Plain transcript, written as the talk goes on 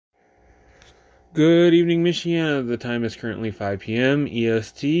Good evening, Michiana. The time is currently 5 p.m.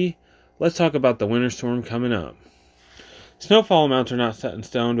 EST. Let's talk about the winter storm coming up. Snowfall amounts are not set in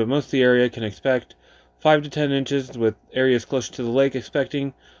stone, but most of the area can expect 5 to 10 inches, with areas closer to the lake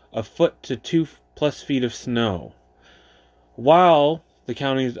expecting a foot to 2+ feet of snow. While the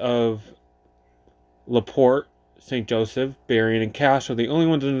counties of LaPorte, St. Joseph, Berrien, and Cass are the only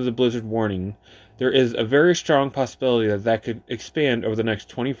ones under the blizzard warning, there is a very strong possibility that could expand over the next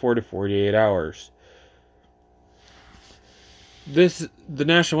 24 to 48 hours. The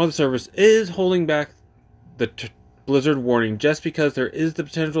National Weather Service is holding back the blizzard warning just because there is the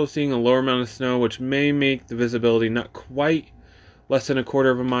potential of seeing a lower amount of snow, which may make the visibility not quite less than a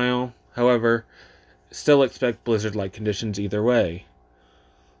quarter of a mile. However, still expect blizzard-like conditions either way.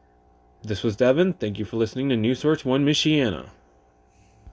 This was Devin. Thank you for listening to News Source 1 Michiana.